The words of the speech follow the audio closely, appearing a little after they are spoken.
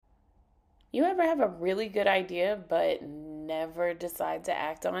You ever have a really good idea but never decide to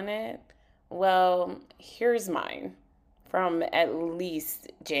act on it? Well, here's mine from at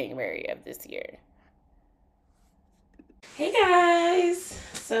least January of this year. Hey guys!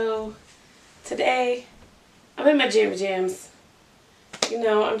 So today I'm in my jams.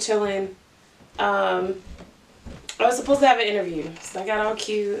 I'm chilling. I was supposed to have an interview, so I got all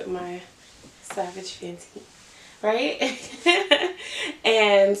cute in my Savage Fenty, right?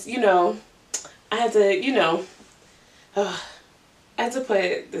 And I had to, I had to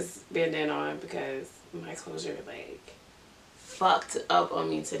put this bandana on because my closure fucked up on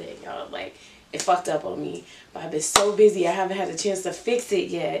me today, y'all. It fucked up on me, but I've been so busy I haven't had a chance to fix it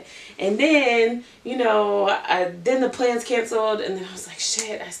yet. And then then the plans canceled, and then I was like,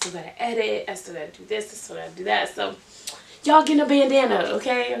 shit, I still gotta edit, I still gotta do this, I still gotta do that. So y'all getting a bandana,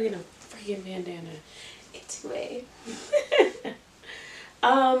 okay? I'm getting a freaking bandana. It's way.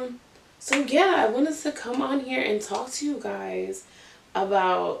 So yeah, I wanted to come on here and talk to you guys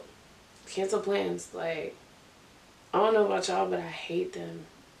about cancel plans. I don't know about y'all, but I hate them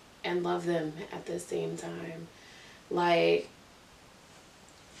and love them at the same time.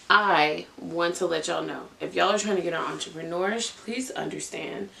 I want to let y'all know, if y'all are trying to get on entrepreneurs, please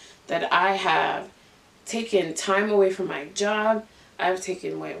understand that I have taken time away from my job. I've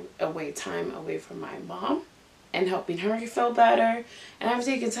taken away time away from my mom and helping her feel better. And I've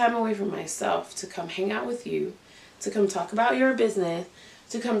taken time away from myself to come hang out with you, to come talk about your business,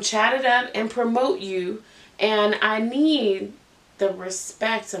 to come chat it up and promote you. And I need the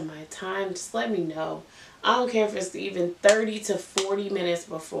respect of my time. Just let me know. I don't care if it's even 30 to 40 minutes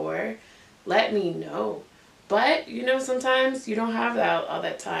before. Let me know. But, sometimes you don't have all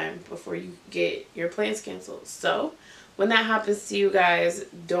that time before you get your plans canceled. So, when that happens to you guys,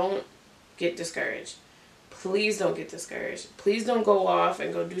 don't get discouraged. Please don't get discouraged. Please don't go off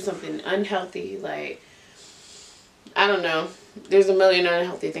and go do something unhealthy. I don't know. There's a million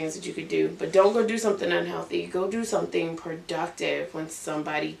unhealthy things that you could do. But don't go do something unhealthy. Go do something productive when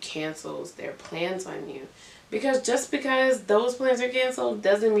somebody cancels their plans on you. Because just because those plans are canceled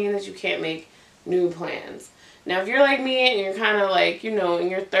doesn't mean that you can't make new plans. Now, if you're like me and you're kind of in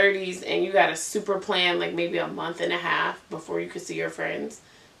your 30s and you got a super plan, maybe a month and a half before you could see your friends,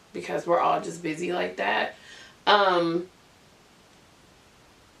 because we're all just busy like that. You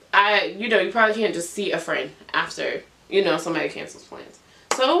probably can't just see a friend after, somebody cancels plans.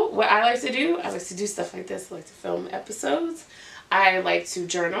 So what I like to do stuff like this. I like to film episodes. I like to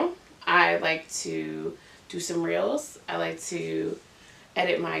journal. I like to do some reels. I like to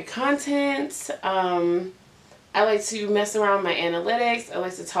edit my content. I like to mess around my analytics. I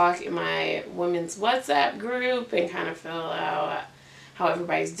like to talk in my women's WhatsApp group and kind of fill out how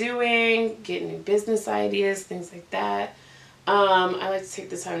everybody's doing, get new business ideas, things like that. I like to take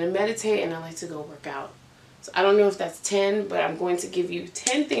the time to meditate, and I like to go work out. So I don't know if that's 10, but I'm going to give you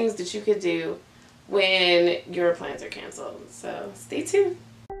 10 things that you could do when your plans are canceled. So stay tuned.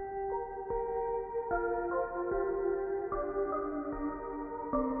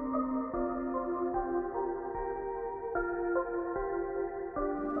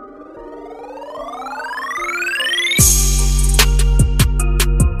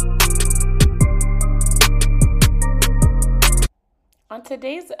 On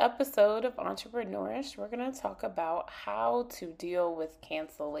today's episode of Entrepreneurish, we're going to talk about how to deal with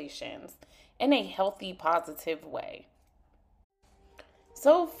cancellations in a healthy, positive way.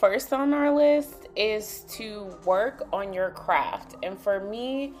 So first on our list is to work on your craft. And for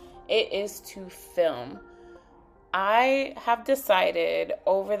me, it is to film. I have decided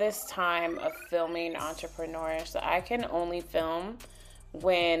over this time of filming Entrepreneurish that I can only film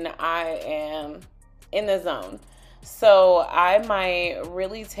when I am in the zone. So I might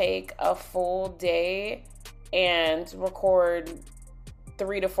really take a full day and record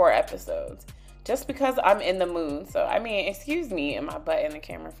 3 to 4 episodes just because I'm in the mood. So, excuse me and my butt in the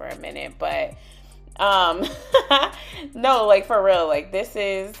camera for a minute, but no, for real, this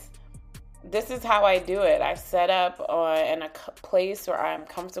is how I do it. I set up in a place where I'm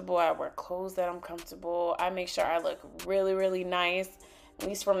comfortable. I wear clothes that I'm comfortable. I make sure I look really, really nice, at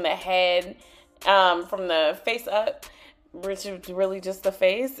least from the head. From the face up, which is really just the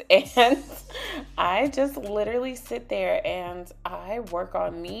face, and I just literally sit there and I work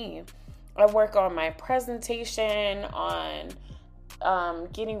on me. I work on my presentation, on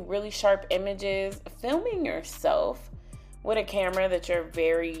getting really sharp images. Filming yourself with a camera that you're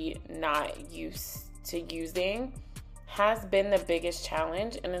very not used to using has been the biggest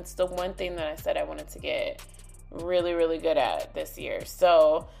challenge, and it's the one thing that I said I wanted to get really, really good at this year.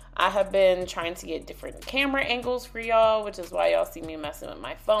 So I have been trying to get different camera angles for y'all, which is why y'all see me messing with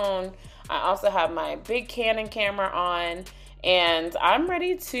my phone. I also have my big Canon camera on, and I'm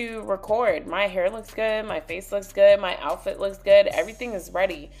ready to record. My hair looks good, my face looks good, my outfit looks good, everything is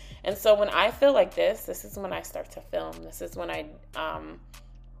ready. And so when I feel like this is when I start to film. This is when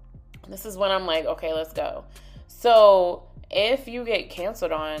I'm like, okay, let's go. So if you get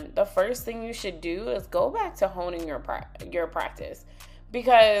canceled on, the first thing you should do is go back to honing your practice,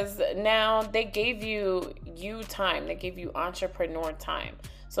 because now they gave you time. They gave you entrepreneur time.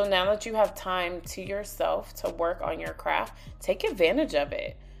 So now that you have time to yourself to work on your craft, take advantage of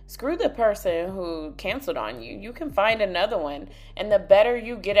it. Screw the person who canceled on you. You can find another one. And the better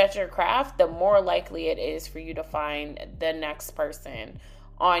you get at your craft, the more likely it is for you to find the next person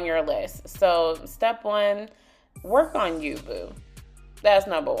on your list. So step one, work on you, boo. That's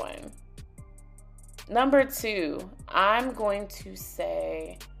number one. Number two, I'm going to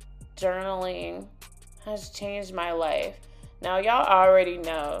say journaling has changed my life. Now, y'all already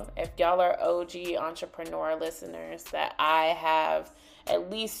know, if y'all are OG entrepreneur listeners, that I have at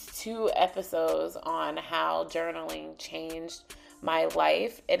least 2 episodes on how journaling changed my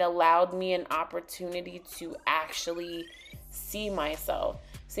life. It allowed me an opportunity to actually see myself.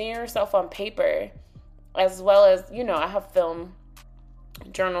 Seeing yourself on paper, as well as, I have film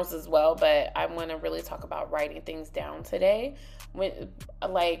journals as well, but I want to really talk about writing things down today.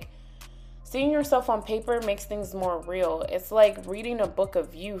 Seeing yourself on paper makes things more real. It's like reading a book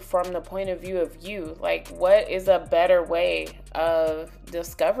of you from the point of view of you. Like, what is a better way of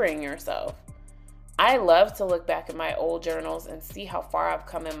discovering yourself? I love to look back at my old journals and see how far I've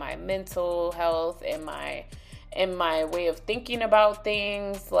come in my mental health and my way of thinking about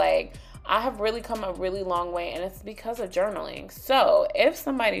things. Like, I have really come a really long way, and it's because of journaling. So if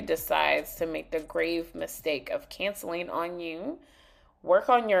somebody decides to make the grave mistake of canceling on you, work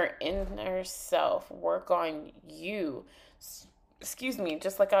on your inner self. Work on you. Excuse me.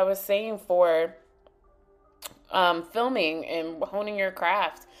 Just like I was saying for filming and honing your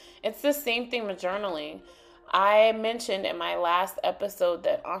craft. It's the same thing with journaling. I mentioned in my last episode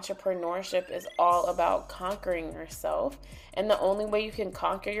that entrepreneurship is all about conquering yourself. And the only way you can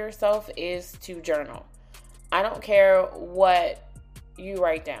conquer yourself is to journal. I don't care what you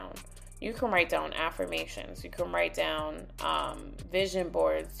write down. You can write down affirmations. You can write down vision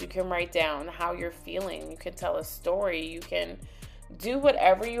boards. You can write down how you're feeling. You can tell a story. You can do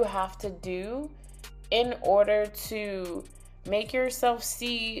whatever you have to do in order to make yourself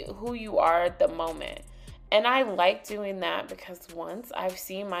see who you are at the moment. And I like doing that because once I've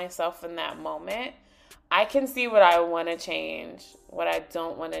seen myself in that moment, I can see what I want to change, what I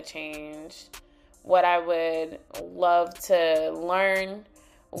don't want to change, what I would love to learn,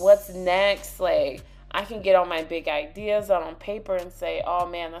 what's next. Like, I can get all my big ideas out on paper and say, oh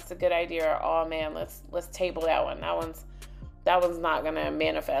man, that's a good idea, or oh man, let's table that one. That one's not gonna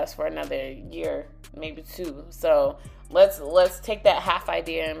manifest for another year, maybe 2. So let's take that half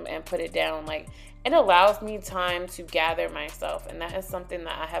idea and put it down. Like, it allows me time to gather myself, and that is something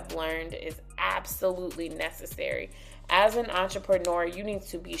that I have learned is absolutely necessary. As an entrepreneur, you need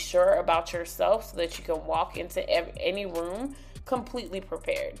to be sure about yourself so that you can walk into any room completely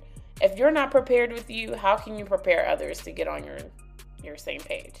prepared. If you're not prepared with you, how can you prepare others to get on your same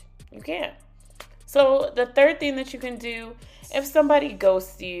page? You can't. So the third thing that you can do if somebody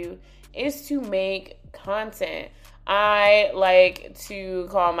ghosts you is to make content. I like to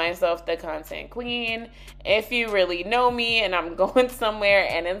call myself the content queen. If you really know me and I'm going somewhere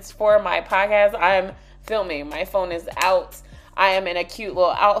and it's for my podcast, I'm filming. My phone is out. I am in a cute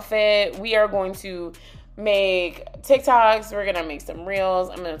little outfit. We are going to make TikToks. We're going to make some reels.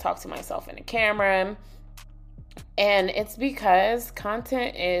 I'm going to talk to myself in a camera. And it's because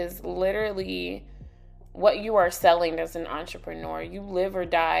content is literally what you are selling as an entrepreneur. You live or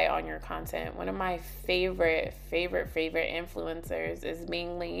die on your content. One of my favorite influencers is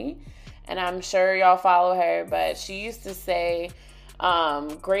Ming Lee. And I'm sure y'all follow her, but she used to say,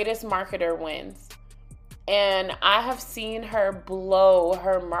 greatest marketer wins. And I have seen her blow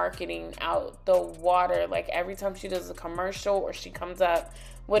her marketing out the water. Like, every time she does a commercial or she comes up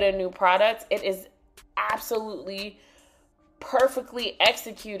with a new product, it is absolutely perfectly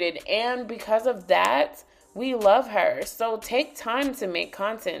executed. And because of that, we love her. So take time to make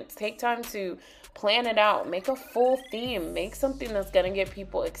content. Take time to plan it out. Make a full theme. Make something that's going to get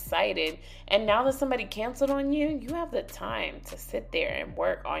people excited. And now that somebody canceled on you, you have the time to sit there and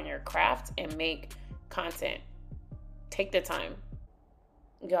work on your craft and make content. Take the time.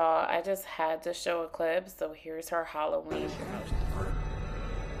 Y'all, I just had to show a clip, so here's her Halloween.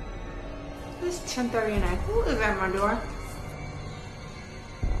 It's 10:39. Who is at my door?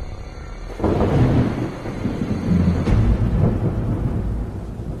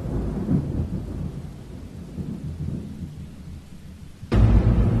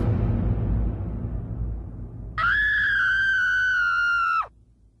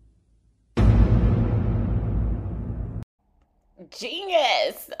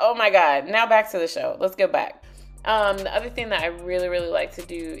 Genius. Oh my God. Now back to the show. Let's go back. The other thing that I really, really like to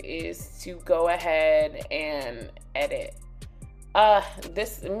do is to go ahead and edit.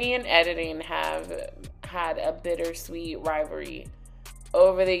 Me and editing have had a bittersweet rivalry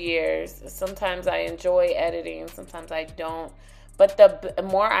over the years. Sometimes I enjoy editing, sometimes I don't. But the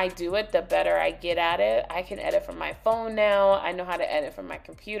more I do it, the better I get at it. I can edit from my phone now. I know how to edit from my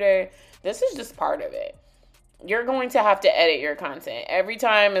computer. This is just part of it. You're going to have to edit your content. Every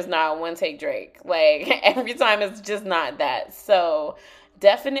time is not one take Drake. Like, every time it's just not that. So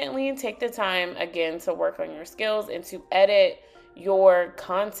definitely take the time, again, to work on your skills and to edit your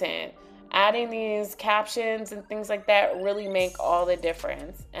content. Adding these captions and things like that really make all the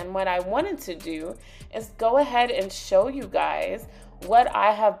difference. And what I wanted to do is go ahead and show you guys what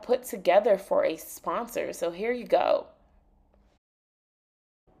I have put together for a sponsor. So here you go.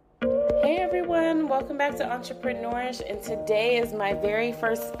 Hey everyone, welcome back to Entrepreneurish, and today is my very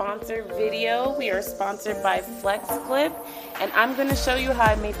first sponsored video. We are sponsored by FlexClip, and I'm going to show you how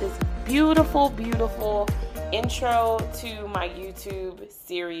I made this beautiful, beautiful intro to my YouTube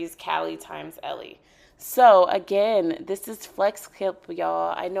series, Callie Times Ellie. So again, this is FlexClip,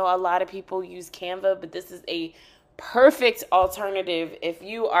 y'all. I know a lot of people use Canva, but this is a perfect alternative if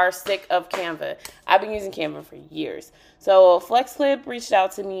you are sick of Canva. I've been using Canva for years. So FlexClip reached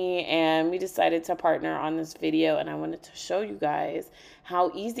out to me and we decided to partner on this video, and I wanted to show you guys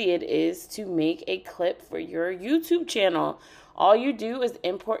how easy it is to make a clip for your YouTube channel. All you do is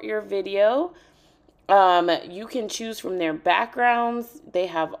import your video. You can choose from their backgrounds. They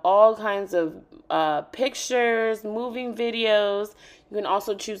have all kinds of pictures, moving videos. You can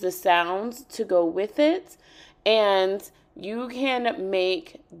also choose the sounds to go with it. And you can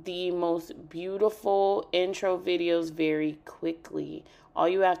make the most beautiful intro videos very quickly. All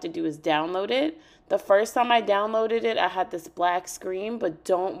you have to do is download it. The first time I downloaded it, I had this black screen, but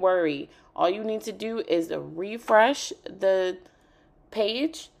don't worry. All you need to do is refresh the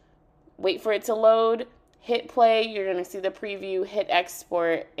page, wait for it to load, hit play. You're going to see the preview, hit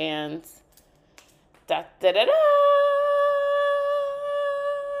export, and da-da-da-da.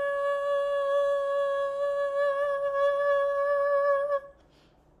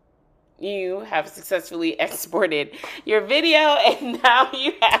 You have successfully exported your video, and now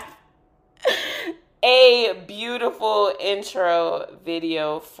you have a beautiful intro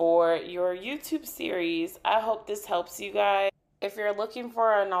video for your YouTube series. I hope this helps you guys. If you're looking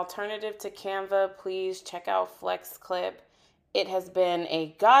for an alternative to Canva, please check out FlexClip. It has been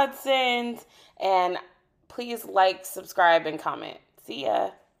a godsend, and please like, subscribe, and comment. See ya.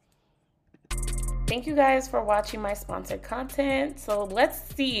 Thank you guys for watching my sponsored content. So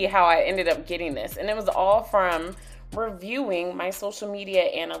let's see how I ended up getting this. And it was all from reviewing my social media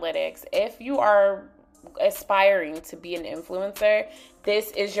analytics. If you are aspiring to be an influencer,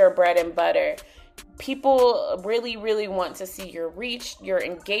 this is your bread and butter. People really, really want to see your reach, your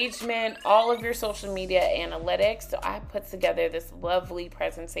engagement, all of your social media analytics. So I put together this lovely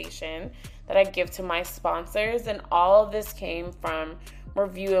presentation that I give to my sponsors. And all of this came from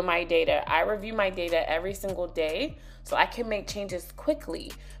reviewing my data. I review my data every single day so I can make changes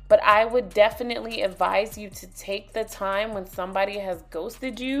quickly. But I would definitely advise you to take the time when somebody has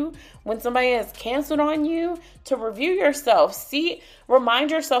ghosted you, when somebody has canceled on you, to review yourself.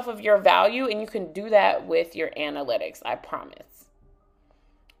 Remind yourself of your value, and you can do that with your analytics, I promise.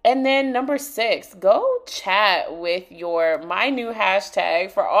 And then number 6, go chat with my new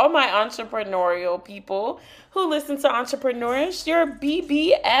hashtag for all my entrepreneurial people who listen to Entrepreneurish, your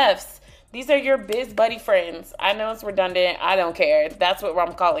BBFs. These are your biz buddy friends. I know it's redundant. I don't care. That's what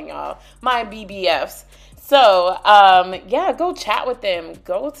I'm calling y'all. My BBFs. So, go chat with them.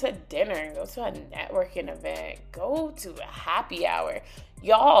 Go to dinner. Go to a networking event. Go to a happy hour.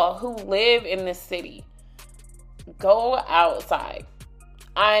 Y'all who live in the city, go outside.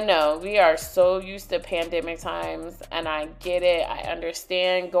 I know we are so used to pandemic times, and I get it. I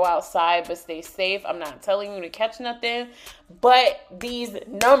understand. Go outside, but stay safe. I'm not telling you to catch nothing, but these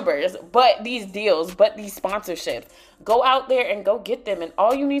numbers, but these deals, but these sponsorships, go out there and go get them. And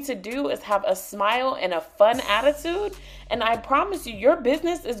all you need to do is have a smile and a fun attitude. And I promise you, your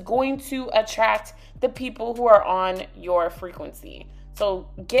business is going to attract the people who are on your frequency. So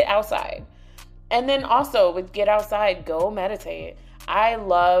get outside. And then also with get outside, go meditate. I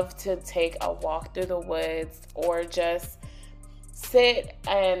love to take a walk through the woods or just sit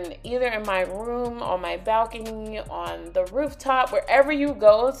and either in my room, on my balcony, on the rooftop, wherever you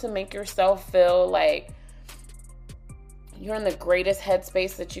go to make yourself feel like you're in the greatest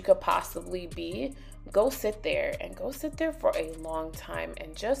headspace that you could possibly be. Go sit there and go sit there for a long time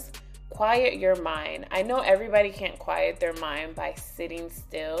and just quiet your mind. I know everybody can't quiet their mind by sitting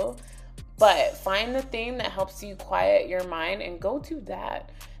still, but find the thing that helps you quiet your mind and go to that.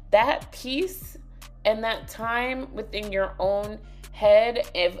 That peace and that time within your own head,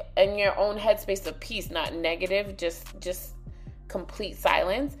 in your own headspace of peace, not negative, just complete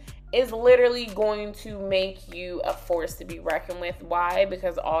silence, is literally going to make you a force to be reckoned with. Why?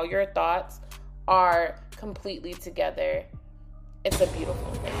 Because all your thoughts are completely together. It's a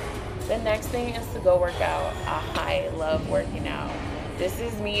beautiful thing. The next thing is to go work out. I love working out. This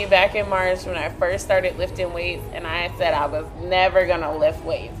is me back in March when I first started lifting weights, and I said I was never gonna lift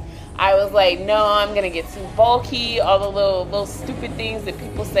weights. I was like, no, I'm going to get too bulky, all the little stupid things that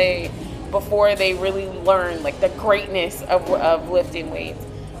people say before they really learn, like the greatness of lifting weights.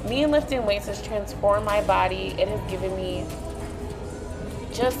 Me lifting weights has transformed my body. It has given me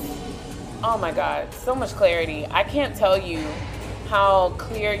just, oh my God, so much clarity. I can't tell you how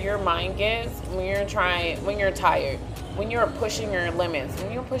clear your mind gets when you're tired, when you're pushing your limits,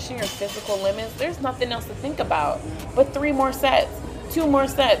 when you're pushing your physical limits. There's nothing else to think about but 3 more sets. 2 more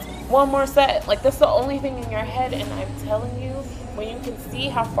sets, 1 more set. Like, that's the only thing in your head. And I'm telling you, when you can see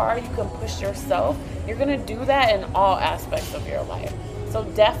how far you can push yourself, you're going to do that in all aspects of your life. So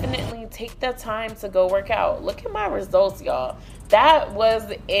definitely take the time to go work out. Look at my results, y'all. That was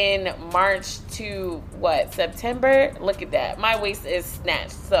in March to September. Look at that. My waist is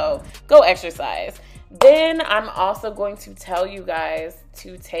snatched. So go exercise. Then I'm also going to tell you guys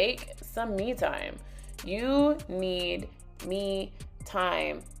to take some me time. You need me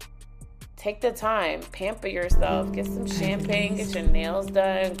time. Take the time, pamper yourself, get some champagne, get your nails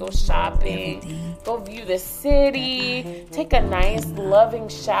done, go shopping, go view the city, take a nice loving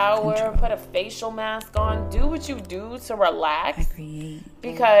shower, put a facial mask on, do what you do to relax,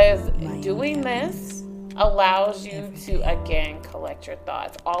 because doing this allows you to again collect your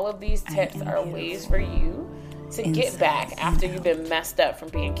thoughts. All of these tips are ways for you to get back after you've been messed up from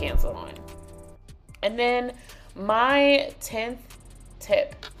being canceled on. And then my 10th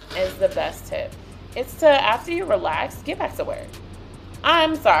tip is the best tip. It's to, after you relax, get back to work.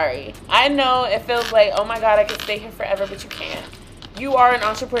 I'm sorry. I know it feels like, oh my God, I could stay here forever, but you can't. You are an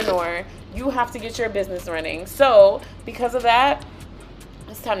entrepreneur. You have to get your business running. So because of that,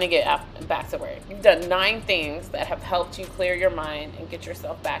 it's time to get back to work. You've done 9 things that have helped you clear your mind and get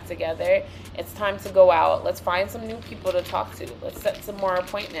yourself back together. It's time to go out. Let's find some new people to talk to. Let's set some more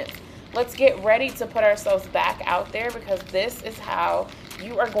appointments. Let's get ready to put ourselves back out there, because this is how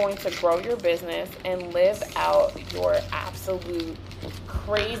you are going to grow your business and live out your absolute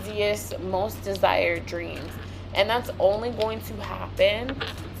craziest, most desired dreams. And that's only going to happen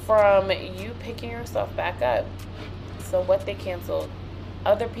from you picking yourself back up. So what they canceled,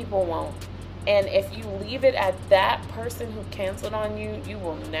 other people won't. And if you leave it at that person who canceled on you, you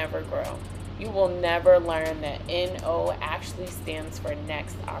will never grow. You will never learn that NO actually stands for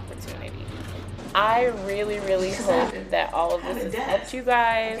next opportunity. I really, really hope that all of this has helped you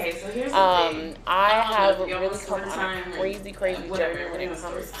guys. Okay, so here's the thing. I have really come on a crazy journey when it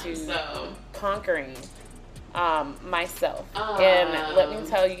comes to conquering myself. And let me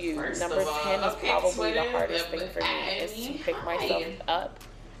tell you, number 10 is probably the hardest thing for me, is to pick myself up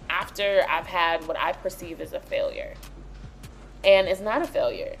after I've had what I perceive as a failure. And it's not a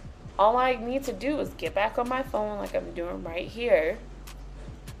failure. All I need to do is get back on my phone like I'm doing right here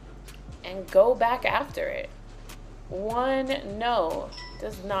and go back after it. One no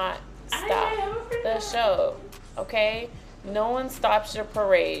does not stop the show, okay? No one stops your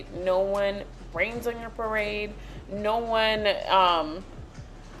parade. No one rains on your parade. No one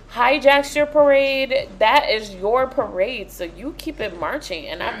hijacks your parade. That is your parade, so you keep it marching.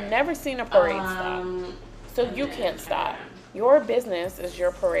 And I've never seen a parade stop, so you can't stop. Your business is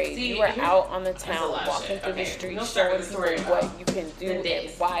your parade. See, you are out on the town, walking through the streets, showing people what you can do and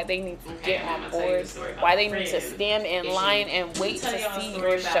why they need to get on board, why they need to stand in line and wait to see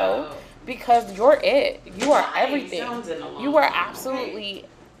your show, because you're it. You are everything. You are absolutely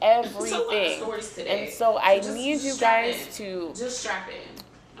everything. And so I need you guys to just strap it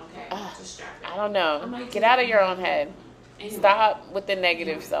in. Okay. Just strap it. I don't know. Get out of your own head. Stop with the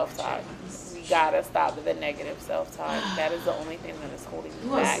negative self-talk. You gotta stop with the negative self-talk. That is the only thing that is holding you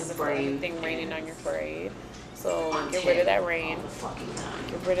back. That's the only thing raining on your parade. So get rid of that rain.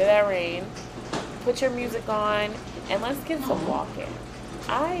 Get rid of that rain. put your music on, and let's get some walking.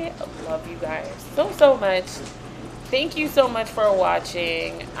 I love you guys so much. Thank you so much for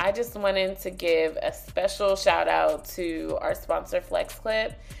watching. I just wanted to give a special shout out to our sponsor,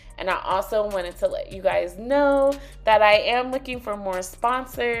 FlexClip. And I also wanted to let you guys know that I am looking for more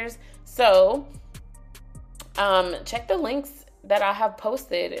sponsors. So check the links that I have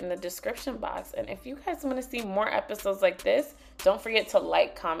posted in the description box. And if you guys want to see more episodes like this, don't forget to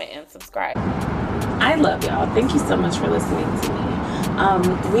like, comment, and subscribe. I love y'all. Thank you so much for listening to me.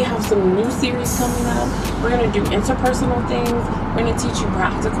 We have some new series coming up. We're going to do interpersonal things. We're going to teach you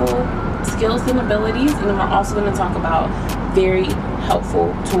practical skills and abilities. And then we're also going to talk about very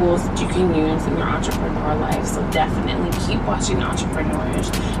helpful tools that you can use in your entrepreneur life. So definitely keep watching Entrepreneurs.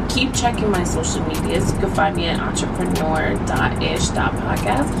 Keep checking my social medias. You can find me at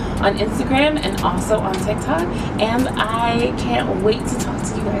entrepreneur.ish.podcast on Instagram and also on TikTok. And I can't wait to talk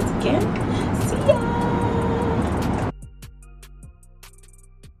to you guys again.